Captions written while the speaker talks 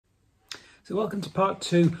So welcome to part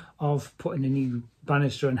 2 of putting a new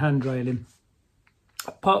banister and handrail in.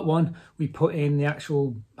 Part 1 we put in the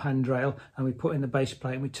actual handrail and we put in the base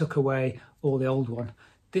plate and we took away all the old one.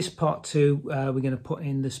 This part 2 we're going to put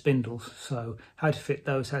in the spindles, so how to fit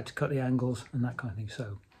those, how to cut the angles and that kind of thing.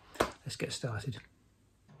 So let's get started.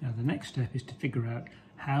 Now the next step is to figure out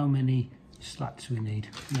how many slats we need.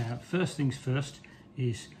 Now first things first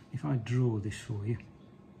is, if I draw this for you,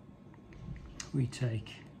 we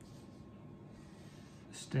take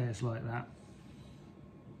the stairs like that.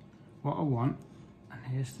 What I want, and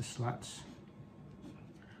here's the slats,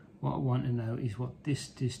 what I want to know is what this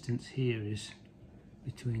distance here is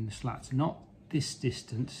between the slats, not this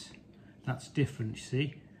distance. That's different, you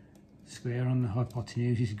see. The square on the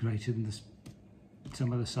hypotenuse is greater than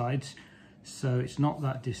some of the sides, so it's not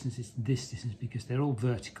that distance, it's this distance, because they're all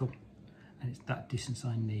vertical and it's that distance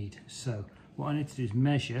I need. So what I need to do is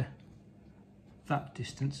measure that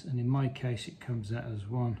distance, and in my case it comes out as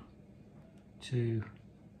 1, 2,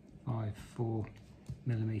 5, 4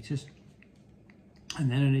 millimeters,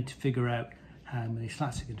 and then I need to figure out how many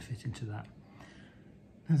slats are going to fit into that.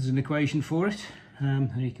 There's an equation for it,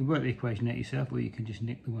 and you can work the equation out yourself, or you can just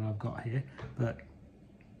nick the one I've got here. But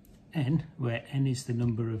n, where n is the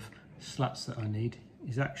number of slats that I need,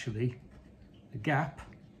 is actually the gap,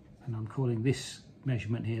 and I'm calling this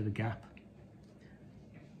measurement here the gap,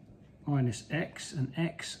 minus x, and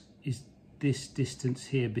x is this distance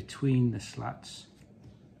here between the slats,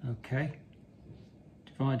 okay,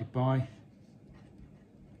 divided by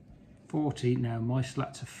 40. Now my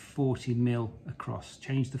slats are 40 mil across.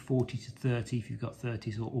 Change the 40 to 30 if you've got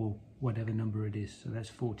 30s, or whatever number it is. So that's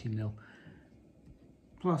 40 mil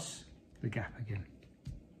plus the gap again.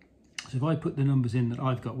 So if I put the numbers in that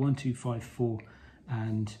I've got, 1, 2, 5, 4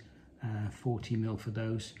 and 40 mil for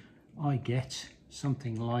those, I get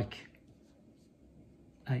something like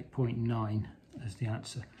 8.9 as the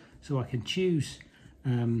answer. So I can choose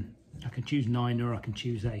 9 or I can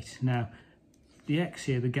choose 8. Now the x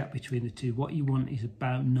here, the gap between the two, what you want is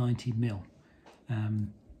about 90 mil.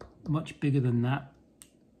 Much bigger than that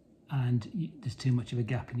and there's too much of a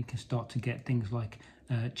gap and you can start to get things like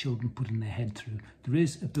children putting their head through. There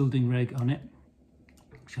is a building reg on it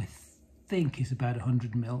which I think is about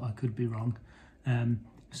 100 mil, I could be wrong.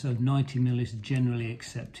 So 90 mil is generally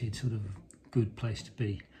accepted sort of good place to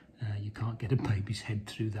be. You can't get a baby's head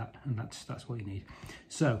through that, and that's what you need.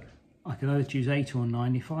 So I can either choose 8 or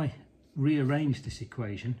 9. If I rearrange this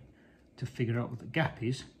equation to figure out what the gap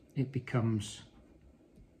is, it becomes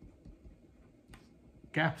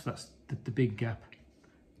gaps, that's the big gap,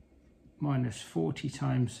 minus 40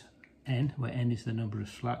 times n, where n is the number of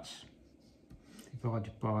slats,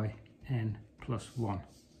 divided by n plus 1,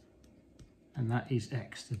 and that is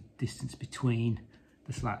x, the distance between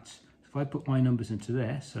the slats. If I put my numbers into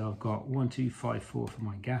there, so I've got 1, 2, 5, 4 for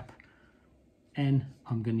my gap, n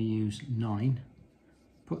I'm going to use 9,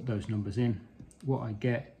 put those numbers in, what I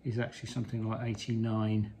get is actually something like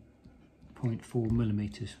 89.4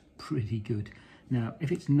 millimeters, pretty good. Now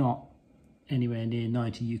if it's not anywhere near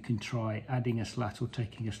 90, you can try adding a slat or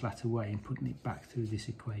taking a slat away and putting it back through this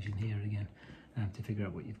equation here again to figure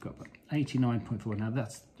out what you've got. But 89.4, now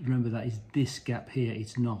that's, remember, that is this gap here,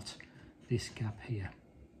 it's not this gap here.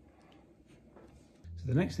 So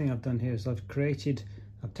the next thing I've done here is I've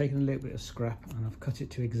taken a little bit of scrap and I've cut it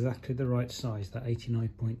to exactly the right size, that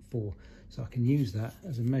 89.4, so I can use that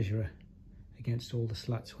as a measurer against all the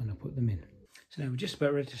slats when I put them in. So now we're just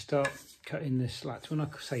about ready to start cutting the slats. When I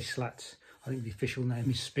say slats, I think the official name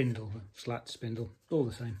is spindle, slat, spindle, all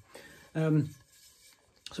the same. So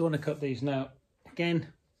I want to cut these now.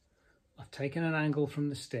 Again, I've taken an angle from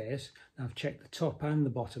the stairs. Now I've checked the top and the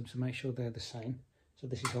bottom to make sure they're the same. So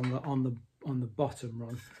this is on the bottom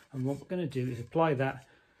run, and what we're going to do is apply that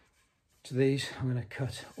to these. I'm going to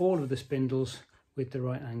cut all of the spindles with the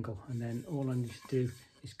right angle, and then all I need to do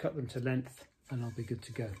is cut them to length and I'll be good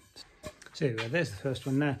to go. So there's the first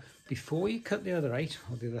one. Now before you cut the other 8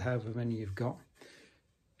 or the other however many you've got,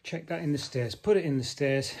 check that in the stairs, put it in the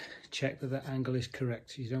stairs, check that that angle is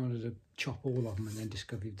correct. You don't want to chop all of them and then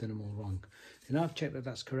discover you've done them all wrong. So now I've checked that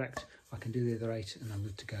that's correct, I can do the other 8 and I'm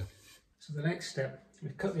good to go. So the next step,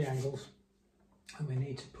 we've cut the angles and we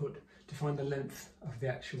need to find the length of the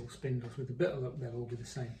actual spindles. With a bit of luck they'll all be the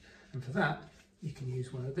same, and for that you can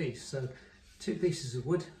use one of these. So 2 pieces of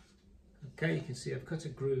wood, okay, you can see I've cut a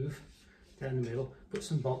groove down the middle, put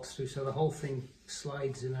some bolts through so the whole thing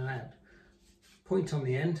slides in and out. Point on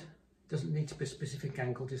the end, doesn't need to be a specific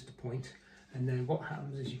angle, just a point, and then what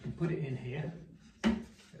happens is you can put it in here,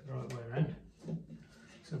 get the right way around,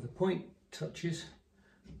 so the point touches,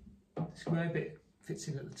 the square bit fits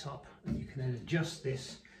in at the top, and you can then adjust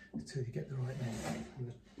this until you get the right length. And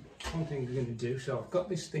the one thing we're going to do, so I've got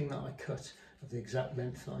this thing that I cut of the exact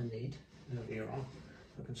length that I need earlier on.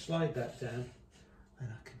 I can slide that down and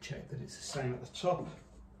I can check that it's the same at the top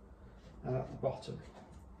and at the bottom.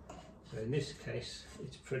 So in this case,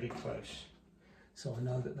 it's pretty close. So I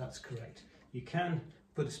know that that's correct. You can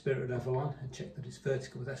put a spirit level on and check that it's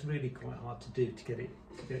vertical, but that's really quite hard to do to get it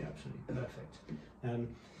absolutely perfect.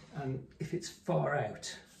 And if it's far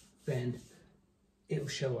out, then it'll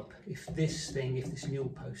show up. If this newel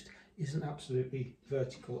post isn't absolutely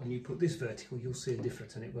vertical and you put this vertical, you'll see a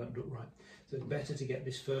difference and it won't look right. So it's better to get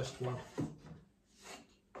this first one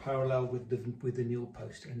parallel with the newel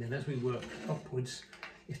post, and then as we work upwards,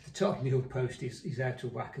 if the top newel post is out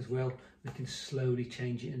of whack as well, we can slowly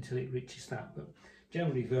change it until it reaches that, but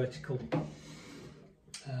generally vertical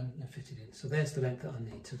and fit it in. So there's the length that I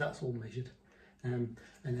need, so that's all measured. And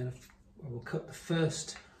then I will cut the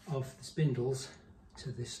first of the spindles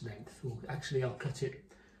to this length. Well, actually I'll cut it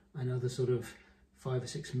another sort of 5 or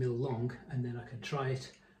 6 mil long, and then I can try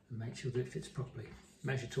it and make sure that it fits properly.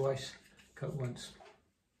 Measure twice, cut once.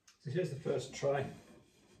 So here's the first try.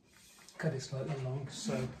 Cut it slightly long,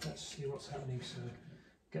 so let's see what's happening. So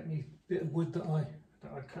get me a bit of wood that I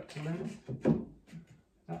cut to length.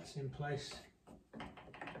 That's in place,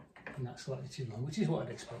 and that's slightly too long, which is what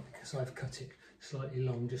I'd expect because I've cut it slightly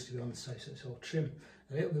long just to be on the safe side. So I'll trim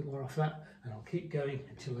a little bit more off that, and I'll keep going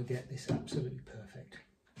until I get this absolutely perfect.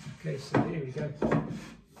 Okay, so here we go.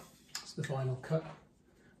 It's the final cut.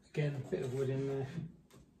 Again, a bit of wood in there.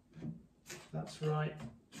 That's right,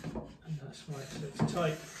 and that's right. So it's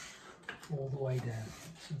tight all the way down.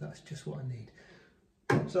 So that's just what I need.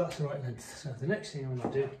 So that's the right length. So the next thing I'm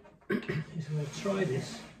going to do is I'm going to try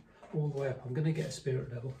this all the way up. I'm going to get a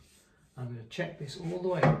spirit level. I'm going to check this all the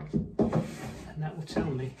way up, and that will tell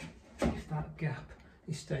me if that gap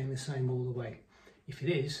is staying the same all the way. If it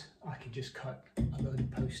is, I can just cut a load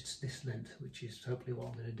of posts this length, which is hopefully what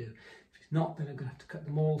I'm going to do. If it's not, then I'm going to have to cut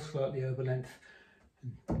them all slightly over length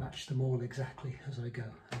and match them all exactly as I go,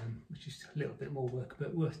 which is a little bit more work,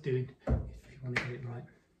 but worth doing if you want to get it right.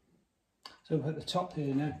 So I'm at the top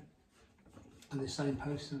here now of the same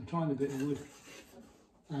post, and I'm trying a bit of wood,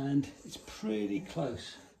 and it's pretty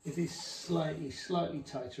close. It is slightly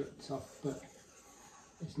tighter at the top, but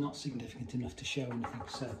it's not significant enough to show anything,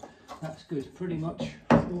 so that's good. Pretty much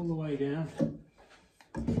all the way down,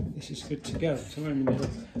 this is good to go. So we're in the middle,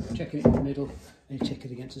 checking it in the middle, and you check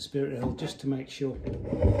it against the spirit level just to make sure,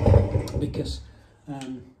 because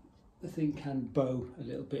the thing can bow a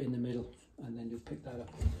little bit in the middle, and then you'll pick that up.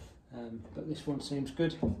 But this one seems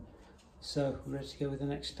good, so we're ready to go with the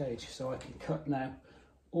next stage. So I can cut now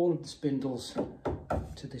all of the spindles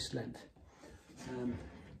to this length.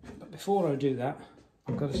 But before I do that,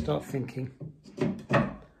 I've got to start thinking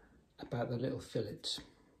about the little fillets.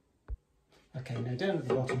 Okay, now down at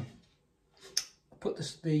the bottom, I put the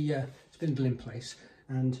spindle in place,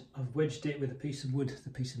 and I've wedged it with a piece of wood, the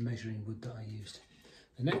piece of measuring wood that I used.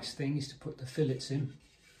 The next thing is to put the fillets in,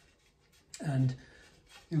 and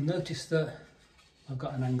you'll notice that I've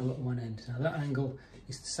got an angle at one end. Now that angle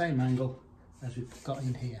is the same angle as we've got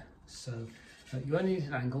in here, so you only need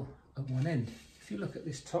an angle at one end. If you look at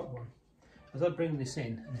this top one, as I bring this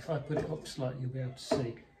in, and if I put it up slightly, you'll be able to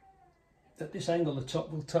see that this angle at the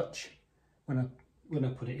top will touch when I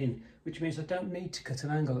put it in, which means I don't need to cut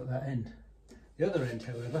an angle at that end. The other end,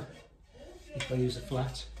 however, if I use a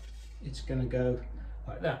flat, it's going to go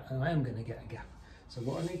like that, and I am going to get a gap. So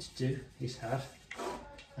what I need to do is have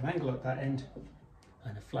an angle at that end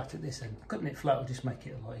and a flat at this end. Cutting it flat will just make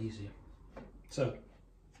it a lot easier. So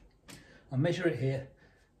I'll measure it here,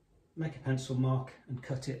 make a pencil mark and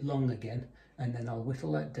cut it long again, and then I'll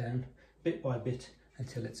whittle that down bit by bit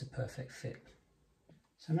until it's a perfect fit.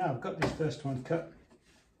 So now I've got this first one cut,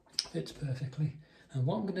 fits perfectly, and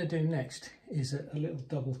what I'm going to do next is a little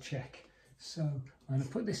double check. So I'm going to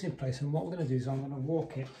put this in place, and what I'm going to do is I'm going to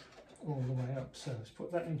walk it all the way up. So let's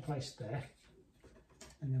put that in place there,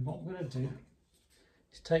 and then what I'm going to do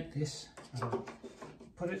is take this and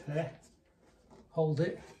put it there, hold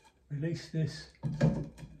it, release this.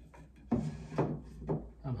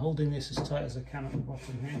 I'm holding this as tight as I can at the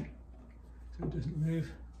bottom here so it doesn't move.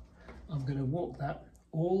 I'm going to walk that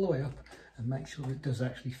all the way up and make sure that it does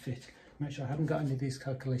actually fit. Make sure I haven't got any of these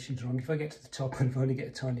calculations wrong. If I get to the top and I've only got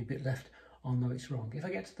a tiny bit left, I'll know it's wrong. If I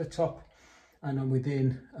get to the top and I'm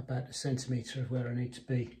within about a centimetre of where I need to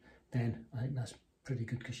be, then I think that's pretty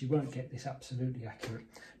good, because you won't get this absolutely accurate.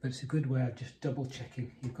 But it's a good way of just double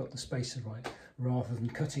checking you've got the spacer right, rather than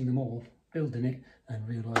cutting them all, building it and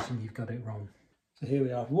realising you've got it wrong. So here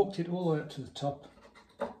we are, I've walked it all the way up to the top,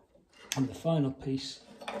 and the final piece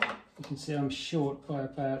You can see I'm short by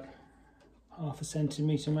about ½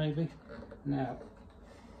 centimetre maybe. Now,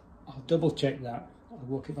 I'll double check that. I'll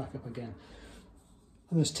walk it back up again.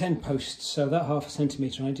 And there's 10 posts, so that ½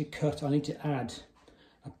 centimetre I need to cut. I need to add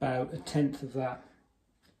about 1/10 of that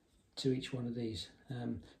to each one of these.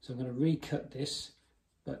 So I'm going to recut this,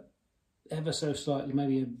 but ever so slightly,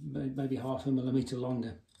 maybe ½ millimetre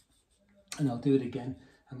longer. And I'll do it again,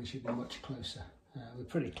 and we should be much closer. We're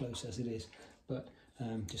pretty close as it is, but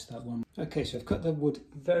just that one. Okay, so I've cut the wood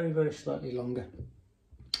very, very slightly longer,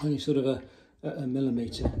 only sort of a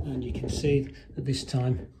millimetre, and you can see that this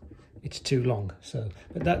time it's too long. So,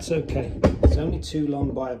 but that's okay. It's only too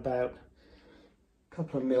long by about a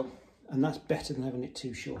couple of mil, and that's better than having it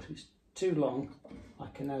too short. If it's too long, I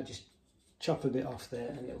can now just chop a bit off there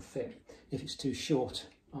and it'll fit. If it's too short,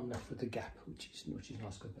 I'm left with the gap, which is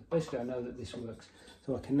nice. But basically, I know that this works,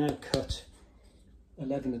 so I can now cut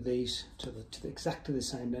 11 of these to exactly the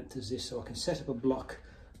same length as this, so I can set up a block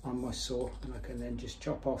on my saw and I can then just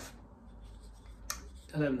chop off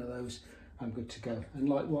 11 of those. I'm good to go. And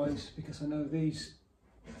likewise, because I know these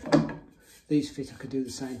fit, I could do the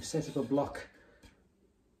same. Set up a block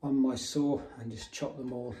on my saw and just chop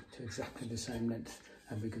them all to exactly the same length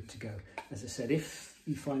and we're good to go. As I said, if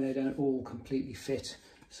you find they don't all completely fit,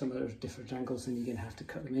 some of those different angles, then you're going to have to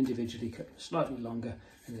cut them individually, cut them slightly longer,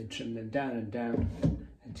 and then trim them down and down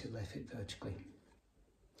until they fit vertically.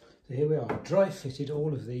 So here we are, dry fitted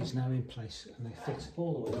all of these now in place, and they fit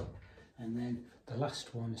all the way up. And then the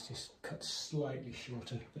last one is just cut slightly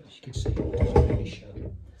shorter, but as you can see, it doesn't really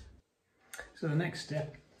show. So the next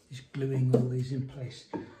step is gluing all these in place.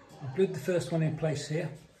 I've glued the first one in place here,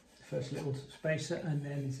 the first little spacer, and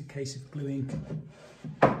then it's a case of gluing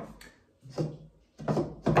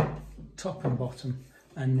top and bottom.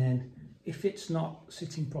 And then if it's not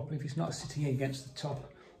sitting properly, if it's not sitting against the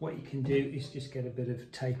top, what you can do is just get a bit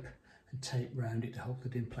of tape and tape round it to hold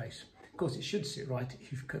it in place. Of course, it should sit right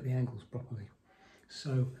if you've cut the angles properly.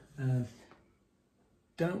 So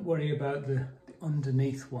don't worry about the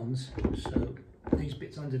underneath ones. So these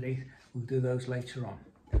bits underneath, we'll do those later on.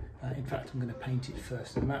 In fact, I'm going to paint it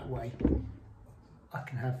first, and that way I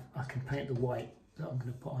can paint the white that I'm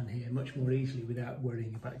going to put on here much more easily without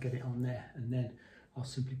worrying about getting it on there. And then I'll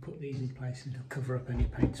simply put these in place and it'll cover up any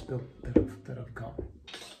paint spill that I've got.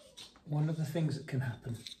 One of the things that can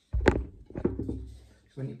happen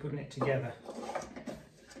is when you're putting it together,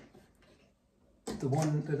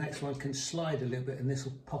 the next one can slide a little bit and this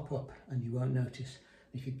will pop up and you won't notice.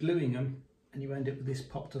 If you're gluing them and you end up with this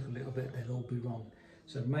popped up a little bit, they'll all be wrong.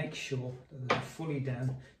 So make sure that they're fully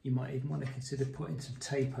down. You might even want to consider putting some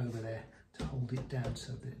tape over there to hold it down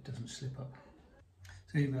so that it doesn't slip up.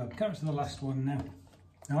 So here we are, coming to the last one now.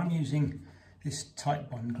 Now I'm using this tight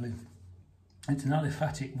bond glue. It's an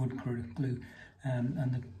aliphatic wood glue,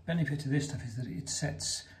 and the benefit of this stuff is that it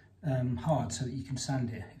sets hard so that you can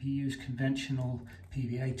sand it. If you use conventional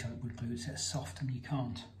PVA type wood glue, it sets soft and you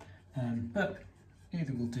can't. But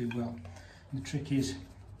either will do well. And the trick is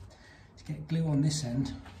to get glue on this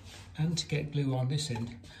end and to get glue on this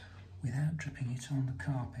end without dripping it on the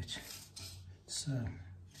carpet. So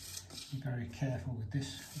be very careful with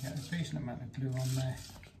this. You get a decent amount of glue on there.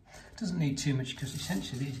 Doesn't need too much because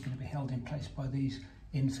essentially these are going to be held in place by these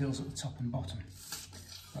infills at the top and bottom.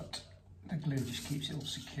 But the glue just keeps it all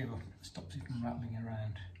secure, stops it from rattling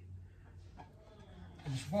around.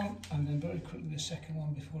 There's one, and then very quickly the second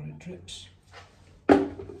one before it drips. The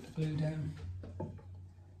glue down.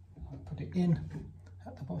 I'll put it in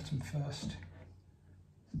at the bottom first.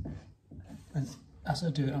 And as I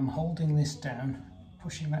do it, I'm holding this down,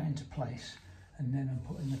 pushing that into place, and then I'm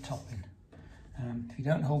putting the top in. If you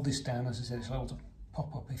don't hold this down, as I said, it's liable to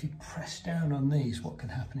pop up. If you press down on these, what can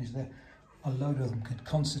happen is that a load of them could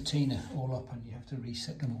concertina all up and you have to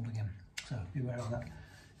reset them all again. So beware of that.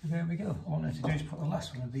 There we go. All I need to do is put the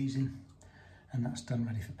last one of these in, and that's done,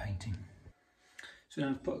 ready for painting. So now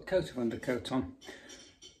I've put a coat of undercoat on,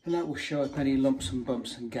 and that will show up any lumps and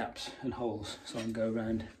bumps and gaps and holes. So I can go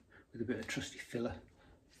around with a bit of trusty filler,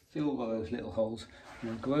 fill all those little holes, and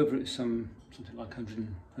then go over it with something like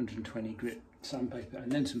 120 grit sandpaper,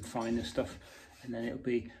 and then some finer stuff, and then it'll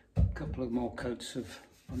be a couple of more coats of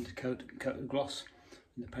undercoat and coat of gloss,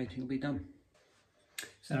 and the painting will be done.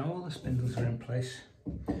 So now all the spindles are in place,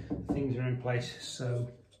 things are in place, so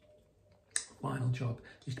final job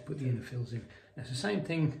is to put the inner fills in. Now, it's the same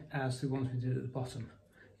thing as the ones we did at the bottom.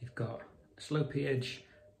 You've got a slopey edge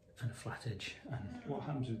and a flat edge, and what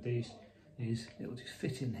happens with these is it'll just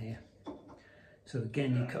fit in here. So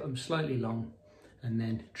again, you cut them slightly long and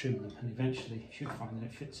then trim them, and eventually you should find that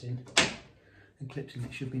it fits in and clips in.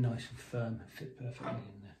 It should be nice and firm and fit perfectly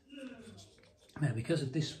in there. Now, because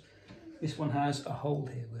of this This one has a hole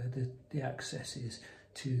here where the access is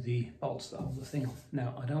to the bolts that hold the thing on.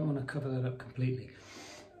 Now, I don't want to cover that up completely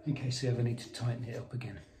in case I ever need to tighten it up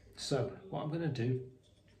again. So what I'm going to do,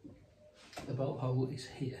 the bolt hole is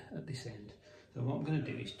here at this end. So what I'm going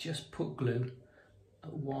to do is just put glue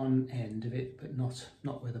at one end of it, but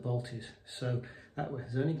not where the bolt is. So that way,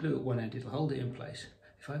 there's only glue at one end, it'll hold it in place.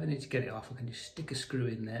 If I ever need to get it off, I can just stick a screw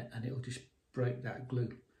in there and it'll just break that glue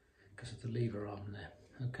because of the lever arm there.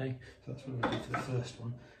 Okay, so that's what I'm going to do for the first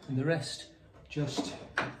one. And the rest, just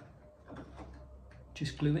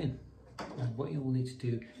glue in. And what you'll need to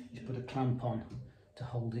do is put a clamp on to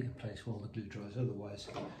hold it in place while the glue dries. Otherwise,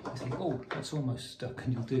 you think, oh, that's almost stuck,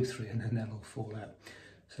 and you'll do 3 and then they'll all fall out.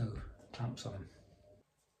 So clamps on them.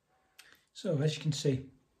 So as you can see,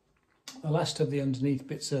 the last of the underneath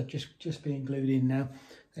bits are just being glued in now.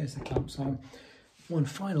 There's the clamps on. One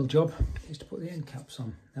final job is to put the end caps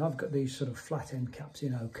on. Now I've got these sort of flat end caps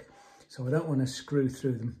in oak, so I don't want to screw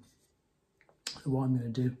through them. So what I'm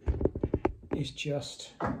going to do is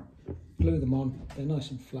just glue them on. They're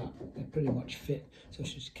nice and flat, they pretty much fit, so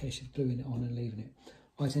it's just a case of gluing it on and leaving it.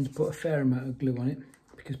 I tend to put a fair amount of glue on it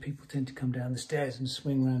because people tend to come down the stairs and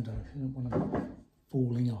swing around on it. I don't want them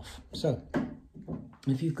falling off. So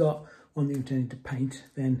if you've got one that you're intending to paint,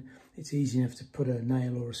 then it's easy enough to put a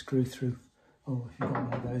nail or a screw through. Or if you've got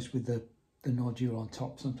one of those with the nodule on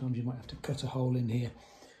top, sometimes you might have to cut a hole in here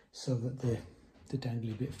so that the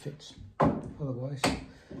dangly bit fits. Otherwise,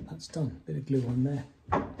 that's done. Bit of glue on there,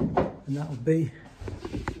 and that'll be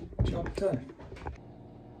job done.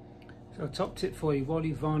 So a top tip for you, while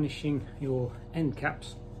you're varnishing your end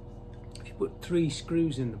caps, if you put 3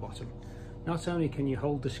 screws in the bottom, not only can you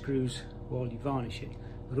hold the screws while you varnish it,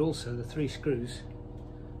 but also the 3 screws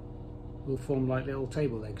will form like little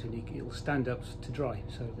table legs, and it'll stand up to dry,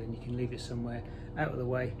 so then you can leave it somewhere out of the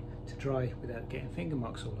way to dry without getting finger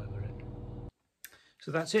marks all over it.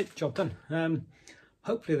 So that's it, job done.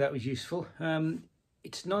 Hopefully that was useful.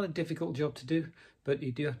 It's not a difficult job to do, but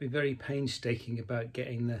you do have to be very painstaking about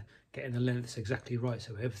getting the lengths exactly right,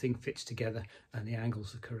 so everything fits together and the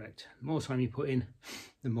angles are correct. The more time you put in,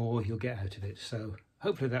 the more you'll get out of it. So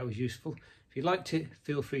hopefully that was useful. If you liked it,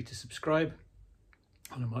 feel free to subscribe,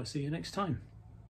 and I might see you next time.